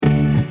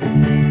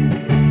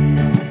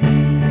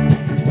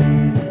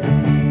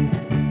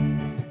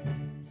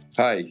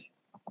Hi.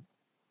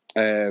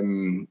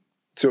 So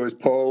it's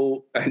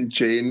Paul and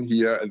Jane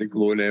here at the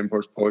Glowing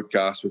Embers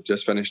podcast. We've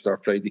just finished our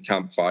Friday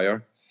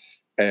campfire.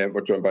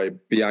 We're joined by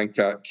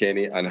Bianca,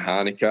 Kenny and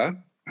Hanneke.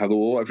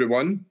 Hello,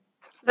 everyone.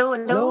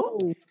 Hello.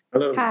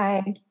 Hello.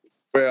 Hi.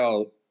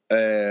 Well,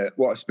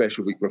 what a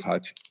special week we've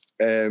had.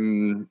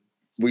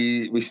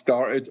 We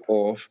started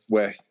off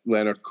with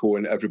Leonard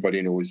Cohen,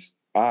 Everybody Knows.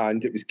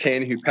 And it was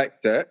Kenny who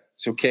picked it.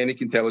 So Kenny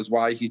can tell us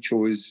why he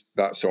chose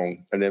that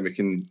song, and then we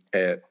can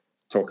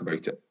talk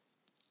about it.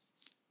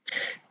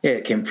 Yeah,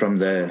 it came from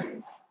the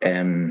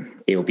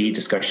ALB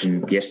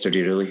discussion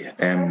yesterday, really,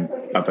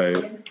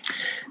 about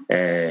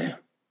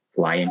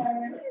lying,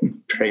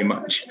 pretty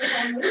much,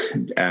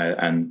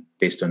 and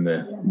based on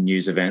the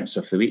news events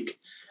of the week,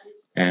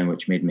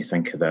 which made me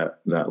think of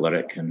that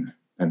lyric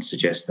and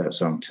suggest that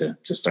song to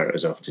start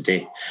us off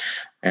today.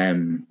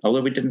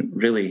 Although we didn't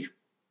really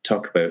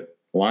talk about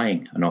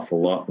lying an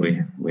awful lot,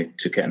 we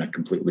took it in a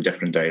completely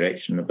different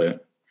direction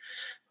about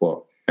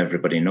what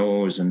everybody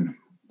knows, and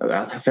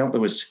I felt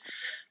there was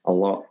a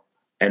lot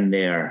in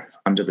there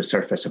under the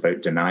surface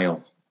about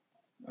denial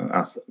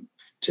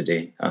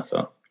today, I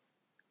thought.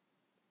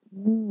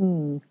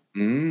 That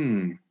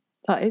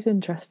is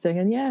interesting.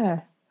 And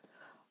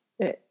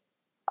maybe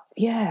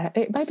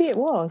it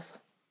was,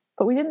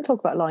 but we didn't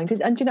talk about lying.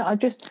 And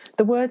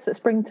the words that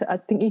spring to, I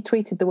think you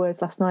tweeted the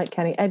words last night,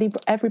 Kenny.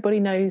 Everybody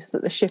knows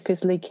that the ship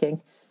is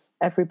leaking.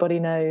 Everybody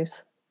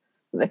knows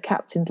that the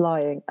captain's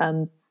lying.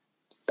 And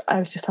I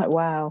was just like,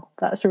 wow,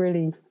 that's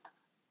really,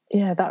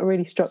 that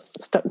really stuck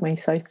me.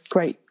 So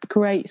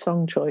great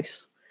song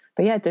choice.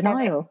 But yeah,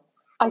 denial.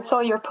 I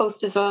saw your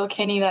post as well,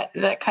 Kenny,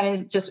 that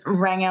kind of just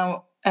rang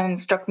out and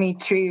struck me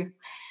too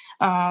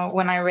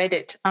when I read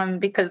it,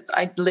 because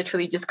I'd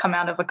literally just come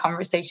out of a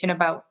conversation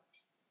about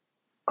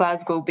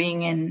Glasgow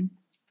being in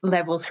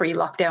level 3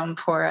 lockdown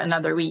for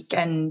another week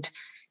and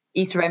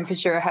East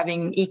Renfrewshire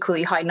having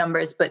equally high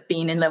numbers but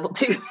being in level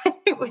 2.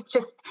 It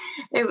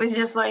was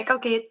just like,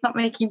 okay, it's not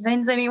making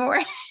sense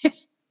anymore.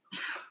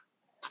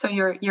 So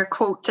your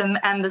quote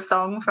and the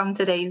song from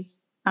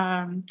today's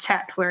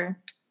chat were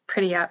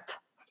pretty apt.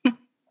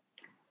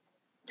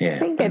 Yeah, I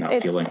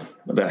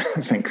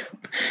think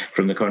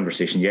from the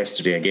conversation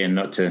yesterday, again,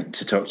 not to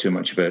talk too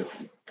much about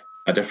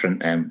a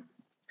different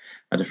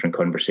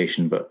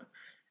conversation, but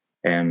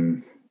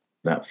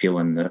that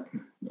feeling that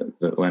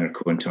Leonard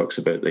Cohen talks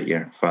about, that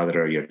your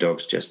father or your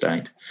dog's just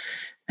died,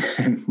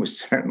 was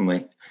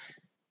certainly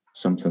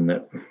something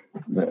that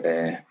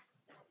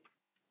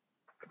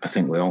I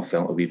think we all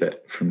felt a wee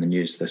bit from the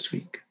news this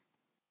week.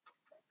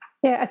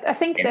 Yeah, I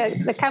think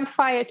that the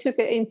campfire took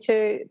it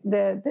into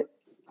the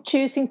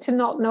choosing to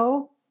not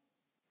know,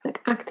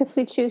 like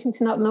actively choosing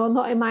to not know,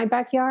 not in my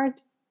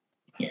backyard.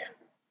 Yeah,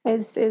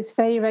 is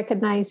very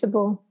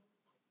recognisable.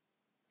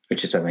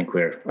 Which is, I think,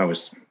 where I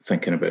was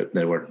thinking about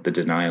the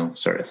denial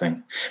sort of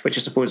thing, which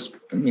I suppose,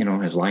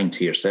 is lying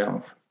to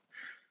yourself.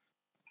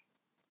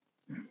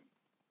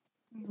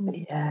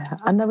 Yeah,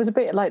 and there was a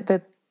bit like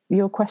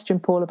your question,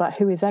 Paul, about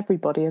who is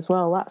everybody as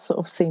well. That sort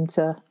of seemed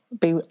to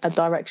be a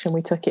direction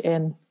we took it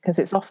in, because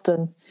it's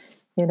often,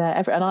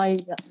 I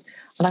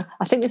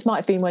think this might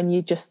have been when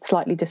you just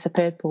slightly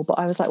disappeared, Paul, but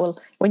I was like, well,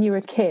 when you were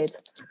a kid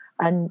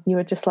and you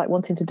were just like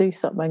wanting to do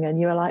something and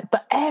you were like,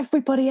 but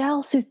everybody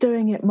else is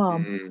doing it,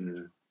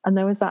 Mum. And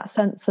there was that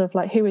sense of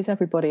like, who is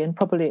everybody? And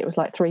probably it was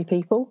like 3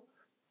 people,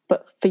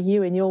 but for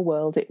you in your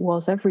world, it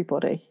was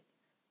everybody.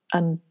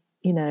 And,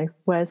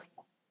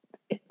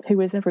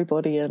 who is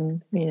everybody,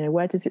 and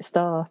where does it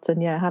start? And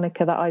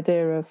Hanneke, that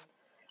idea of,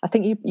 I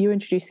think you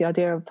introduced the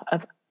idea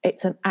of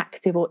it's an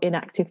active or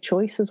inactive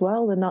choice as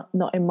well, and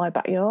not in my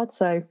backyard.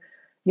 So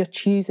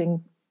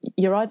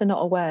you're either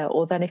not aware,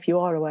 or then if you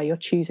are aware, you're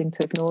choosing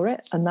to ignore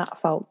it. And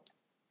that felt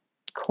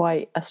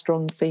quite a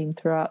strong theme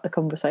throughout the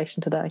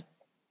conversation today.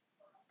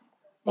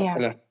 Yeah,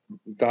 and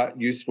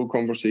that useful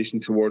conversation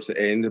towards the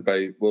end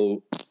about,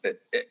 well,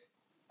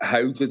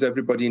 how does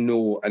everybody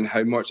know, and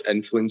how much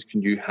influence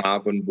can you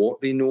have on what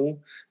they know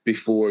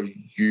before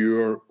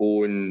your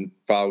own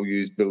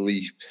values,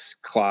 beliefs,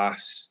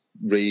 class,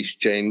 race,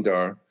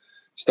 gender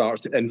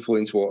starts to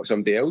influence what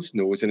somebody else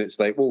knows? And it's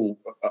like, well,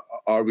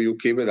 are we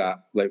okay with that?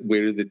 Like,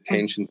 where are the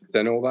tensions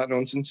within all that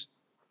nonsense?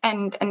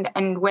 And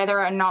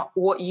whether or not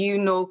what you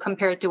know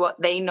compared to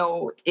what they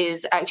know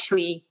is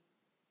actually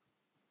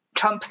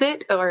trumps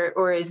it,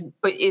 or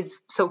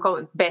is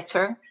so-called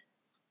better.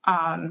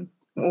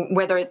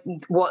 Whether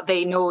what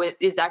they know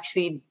is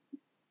actually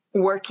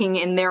working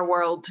in their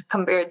world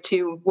compared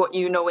to what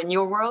you know in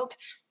your world,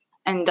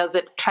 and does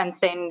it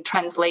transcend,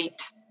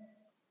 translate,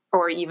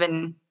 or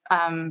even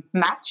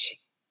match?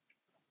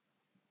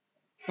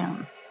 Yeah,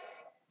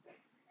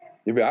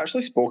 we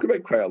actually spoke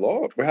about quite a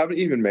lot. We haven't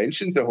even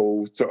mentioned the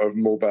whole sort of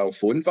mobile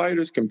phone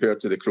virus compared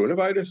to the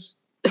coronavirus.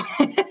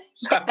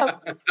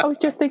 I was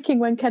just thinking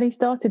when Kenny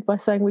started by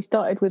saying we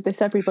started with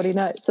this everybody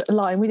knows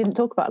lying, we didn't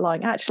talk about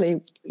lying.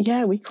 Actually,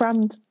 we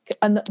crammed,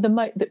 and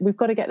we've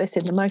got to get this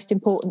in, the most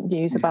important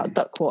news about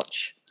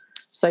Duckwatch.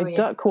 So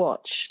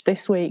Duckwatch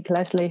this week,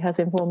 Leslie has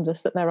informed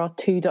us that there are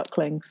 2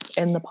 ducklings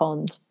in the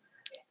pond.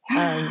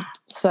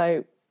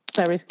 So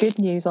there is good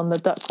news on the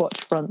duck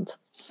watch front.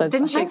 So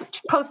didn't you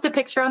post a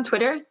picture on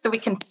Twitter so we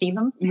can see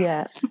them?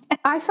 Yeah.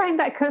 I find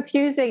that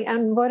confusing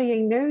and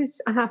worrying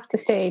news, I have to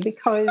say,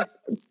 because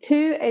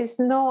 2 is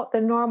not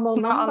the normal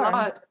number. Not a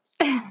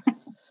lot.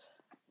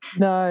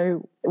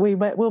 No,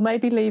 we'll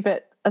maybe leave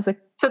it as a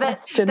so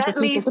question that for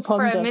people leaves to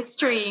ponder. For a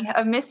mystery.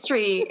 A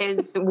mystery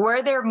is,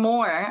 were there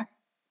more?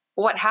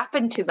 What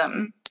happened to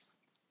them?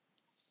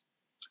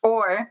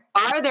 Or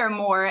are there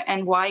more,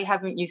 and why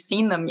haven't you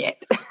seen them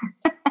yet?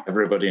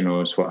 Everybody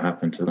knows what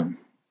happened to them.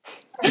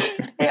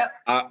 Yeah.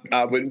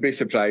 I wouldn't be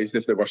surprised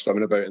if they were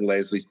swimming about in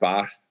Leslie's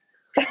bath.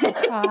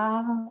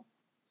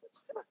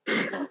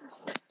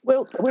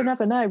 We'll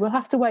never know. We'll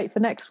have to wait for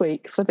next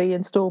week for the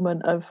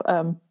instalment of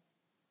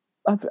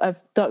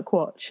Duck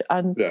Watch,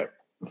 and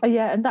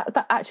and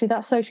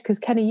that's social, because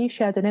Kenny, you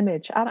shared an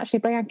image, and actually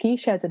Bianca, you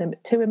shared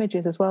 2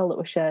 images as well that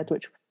were shared,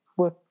 which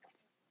were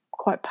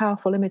quite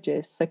powerful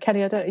images. So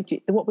Kenny,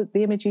 what was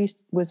the image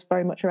used? Was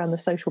very much around the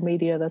social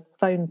media, the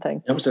phone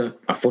thing. That was a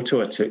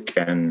photo I took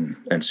in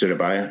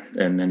Surabaya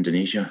in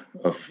Indonesia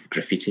of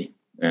graffiti,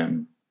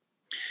 a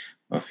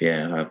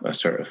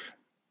sort of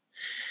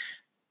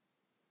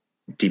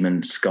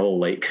demon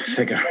skull-like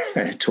figure,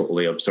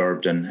 totally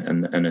absorbed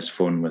in his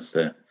phone with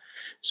the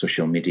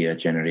social media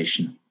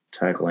generation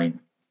tagline,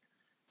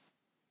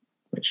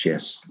 which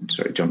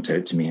sort of jumped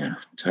out to me. I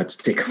had to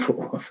take a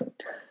photo of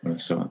it when I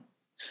saw it.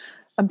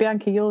 And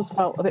Bianca, yours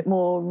felt a bit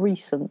more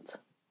recent.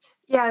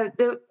 Yeah,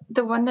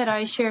 the one that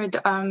I shared,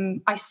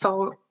 I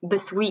saw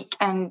this week,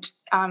 and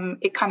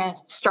it kind of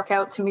struck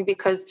out to me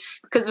because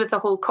with the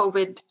whole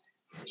COVID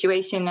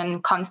situation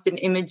and constant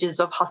images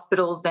of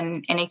hospitals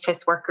and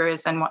NHS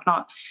workers and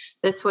whatnot,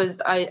 this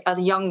was a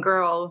young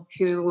girl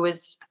who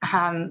was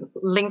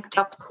linked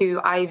up to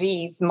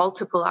IVs,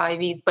 multiple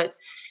IVs, but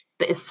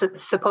the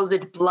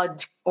supposed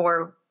blood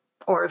or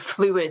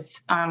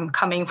fluids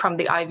coming from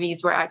the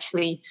IVs were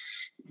actually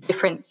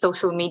different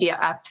social media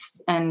apps,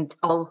 and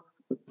all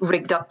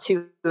rigged up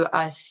to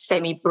a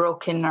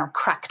semi-broken or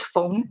cracked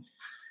phone.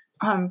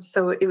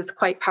 So it was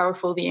quite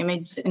powerful, the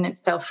image in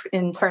itself,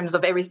 in terms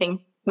of everything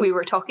we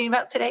were talking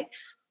about today.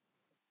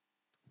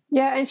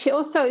 Yeah, and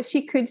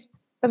she could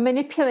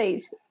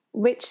manipulate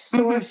which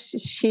source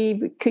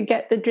she could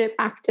get the drip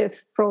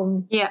active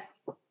from. Yeah.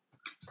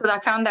 So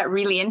I found that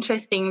really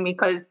interesting,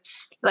 because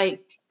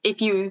like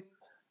if you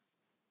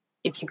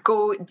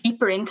go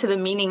deeper into the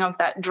meaning of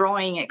that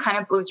drawing, it kind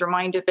of blows your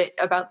mind a bit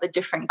about the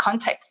different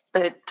contexts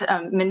that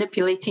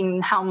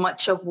manipulating how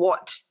much of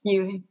what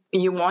you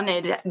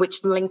wanted,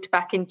 which linked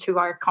back into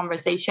our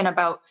conversation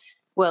about,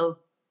 well,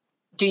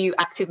 do you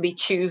actively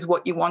choose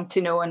what you want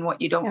to know and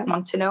what you don't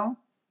want to know?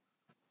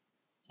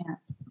 Yeah.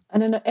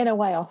 And in a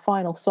way, our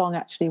final song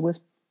actually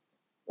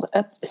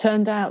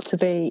turned out to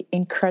be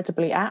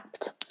incredibly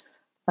apt.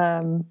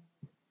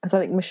 Because I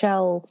think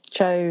Michelle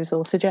chose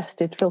or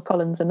suggested Phil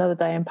Collins' Another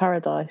Day in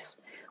Paradise,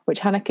 which,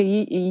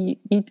 Hanneke,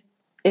 you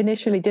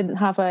initially didn't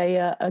have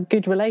a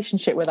good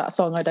relationship with that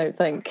song, I don't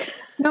think.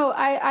 No,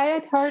 I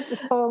had heard the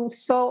song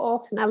so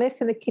often. I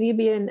lived in the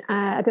Caribbean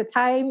at the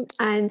time,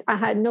 and I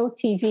had no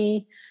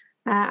TV,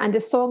 and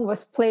the song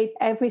was played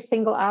every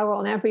single hour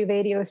on every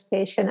radio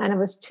station, and it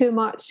was too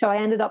much, so I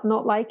ended up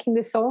not liking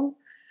the song.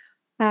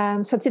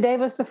 So today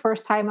was the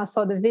first time I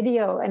saw the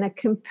video, and it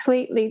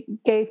completely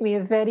gave me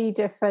a very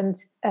different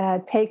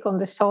take on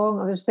the song.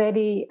 I was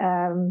very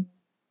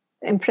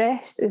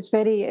impressed. It's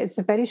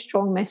a very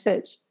strong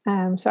message.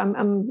 So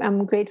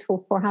I'm grateful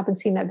for having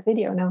seen that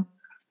video now.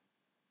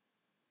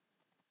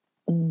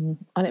 And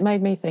it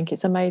made me think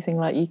it's amazing.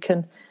 Like you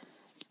can,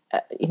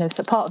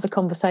 so part of the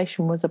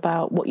conversation was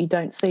about what you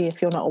don't see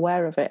if you're not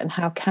aware of it, and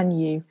how can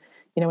you,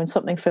 when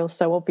something feels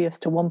so obvious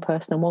to one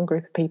person and one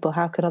group of people,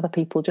 how can other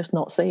people just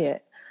not see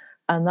it?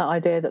 And that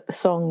idea that the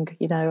song,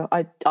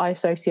 I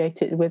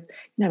associate it with,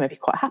 maybe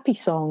quite a happy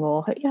song,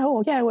 or,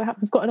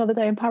 we've got another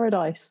day in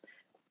paradise.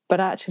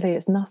 But actually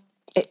it's not,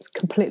 it's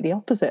completely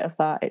opposite of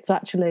that. It's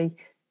actually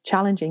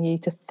challenging you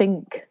to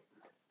think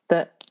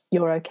that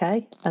you're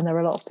okay. And there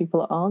are a lot of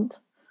people that aren't.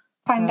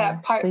 I find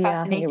that part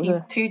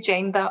fascinating too,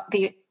 Jane, that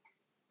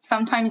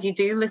sometimes you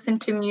do listen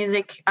to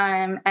music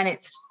and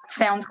it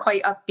sounds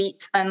quite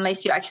upbeat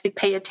unless you actually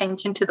pay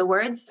attention to the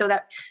words. So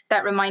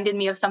that reminded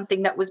me of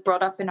something that was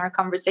brought up in our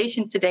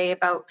conversation today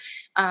about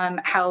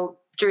how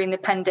during the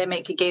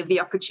pandemic it gave the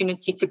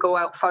opportunity to go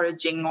out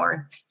foraging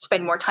or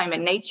spend more time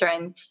in nature,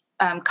 and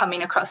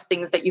coming across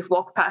things that you've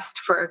walked past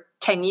for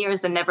 10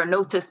 years and never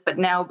noticed, but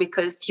now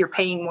because you're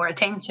paying more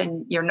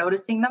attention, you're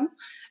noticing them.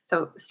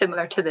 So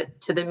similar to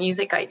the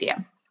music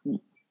idea.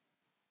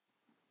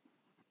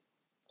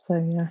 So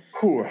yeah,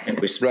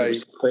 it was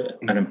quite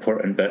an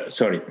important bit.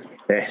 Sorry,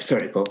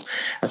 Paul.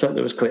 I thought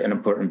there was quite an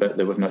important bit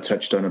that we've not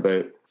touched on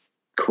about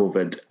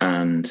COVID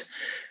and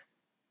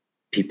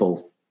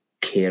people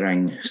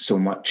caring so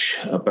much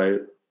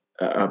about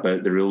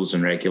the rules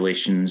and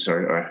regulations,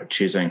 or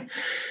choosing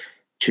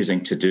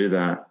to do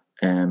that,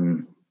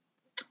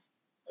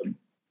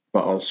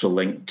 but also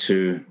linked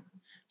to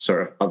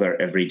sort of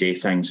other everyday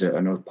things.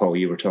 I know, Paul,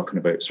 you were talking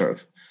about sort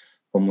of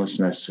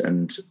homelessness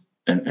and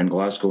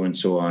Glasgow and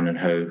so on, and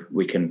how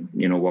we can,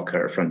 walk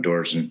out our front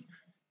doors and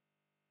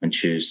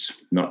choose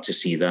not to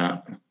see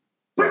that,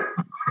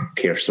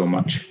 care so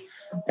much,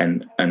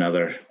 and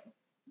other,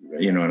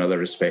 in other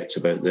respects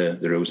about the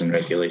rules and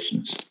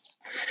regulations.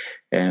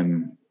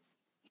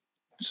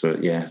 So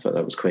I thought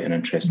that was quite an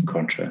interesting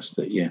contrast.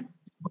 And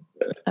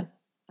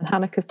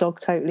Hanneka's dog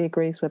totally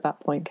agrees with that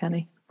point,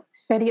 Kenny.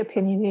 It's very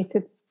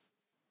opinionated.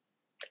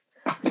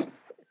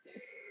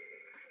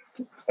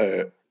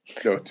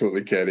 No,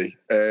 totally, Kenny.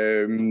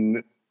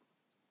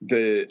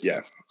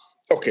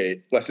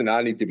 Okay, listen,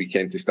 I need to be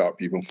Ken to start,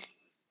 people.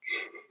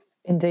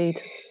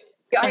 Indeed.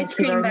 The ice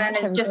cream van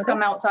has just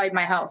come outside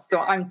my house, so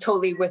I'm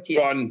totally with you.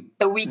 Run.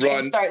 The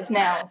weekend starts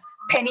now.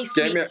 Penny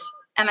sweets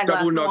and a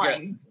glass of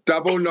wine.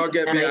 Double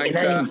nugget,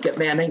 Bianca. Get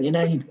me a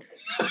 99.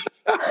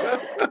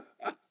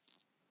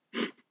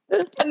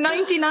 A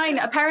 99.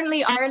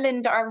 Apparently,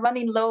 Ireland are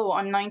running low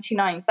on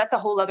 99s. That's a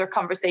whole other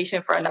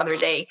conversation for another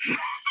day.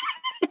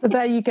 So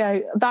there you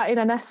go. That, in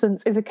an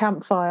essence, is a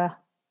campfire.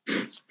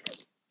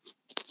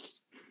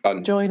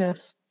 Done. Join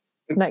us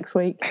next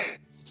week.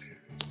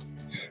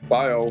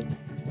 Bye all.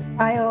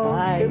 Bye all.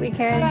 Bye. Good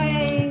weekend.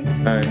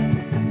 Bye.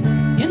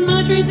 Bye. In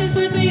my dreams, it's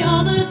with me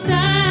all the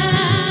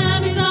time.